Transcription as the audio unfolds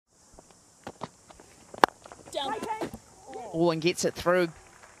Oh, and gets it through.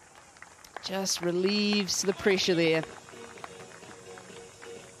 Just relieves the pressure there.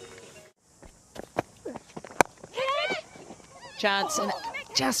 Chance, and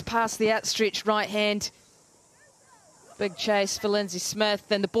just past the outstretched right hand. Big chase for Lindsay Smith,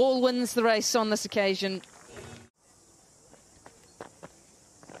 and the ball wins the race on this occasion.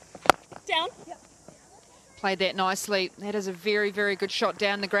 Down. Played that nicely. That is a very, very good shot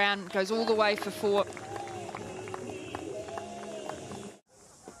down the ground. Goes all the way for 4.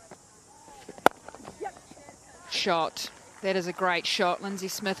 Shot. That is a great shot. Lindsay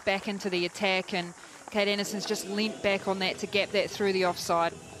Smith back into the attack, and Kate Anderson's just leant back on that to gap that through the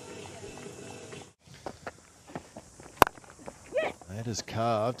offside. That is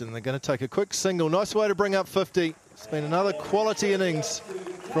carved, and they're going to take a quick single. Nice way to bring up 50. It's been another quality innings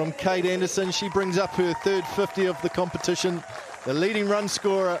from Kate Anderson. She brings up her third 50 of the competition. The leading run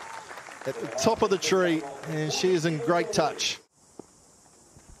scorer at the top of the tree, and she is in great touch.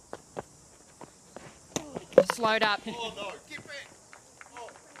 Slowed up.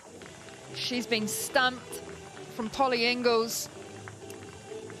 She's been stumped from Polly Ingalls.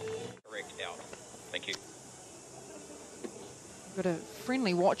 Correct out. Thank you. Got a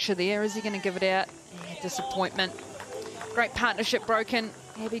friendly watcher there. Is he going to give it out? Yeah, disappointment. Great partnership broken.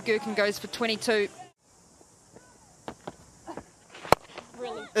 Abby Gherkin goes for 22.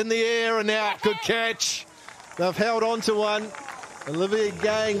 In the air and out. Good catch. They've held on to one. Olivia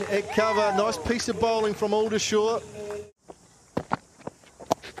Gang at cover. Nice piece of bowling from Aldershore.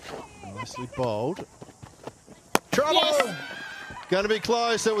 Nicely bowled. Trouble! Yes. Going to be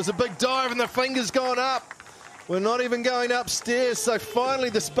close. It was a big dive and the finger's gone up. We're not even going upstairs, so finally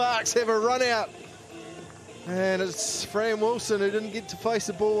the Sparks have a run out. And it's Fran Wilson who didn't get to face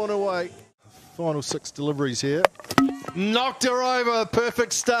the ball on her way. Final 6 deliveries here. Knocked her over.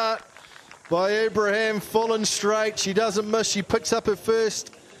 Perfect start by Abraham, full and straight. She doesn't miss. She picks up her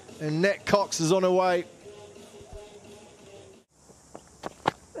first, and Nat Cox is on her way.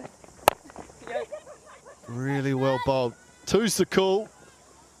 Really well bowled. 2's the call.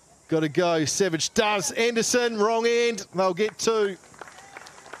 Got to go. Savage does. Anderson, wrong end. They'll get 2.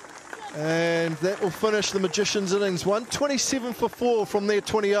 And that will finish the Magicians' innings. 127 for 4 from their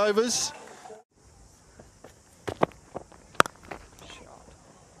 20 overs.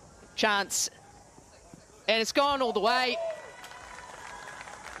 Chance. And it's gone all the way.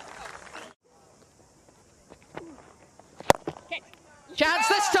 Chance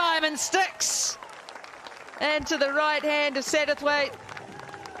this time, and sticks. And to the right hand of Satterthwaite.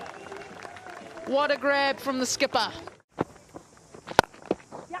 What a grab from the skipper.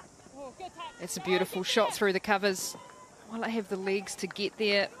 It's a beautiful shot through the covers. Will it have the legs to get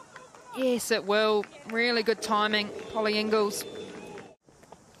there? Yes, it will. Really good timing. Polly Ingalls.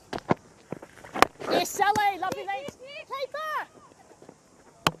 Yes, Sally, lovely legs. Keeper.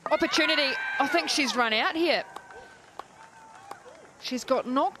 Opportunity. I think she's run out here. She's got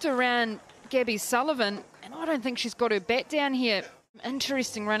knocked around Gabby Sullivan, and I don't think she's got her bat down here.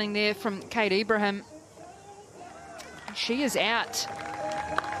 Interesting running there from Kate Ibrahim. She is out.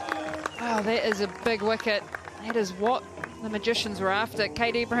 Wow, that is a big wicket. That is what the Magicians were after.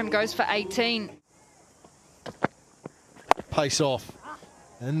 Kate Ibrahim goes for 18. Pace off.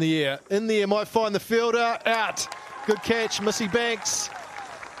 In the air. In the air. Might find the fielder. Out. Good catch, Missy Banks.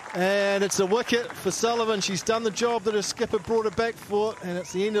 And it's a wicket for Sullivan. She's done the job that her skipper brought her back for, and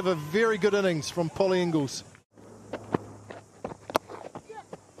it's the end of a very good innings from Polly Ingalls.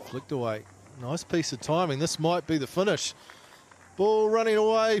 Flicked away. Nice piece of timing. This might be the finish. Ball running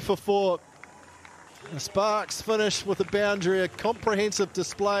away for 4. The Sparks finish with a boundary, a comprehensive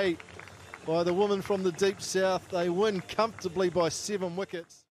display by the women from the Deep South. They win comfortably by 7 wickets.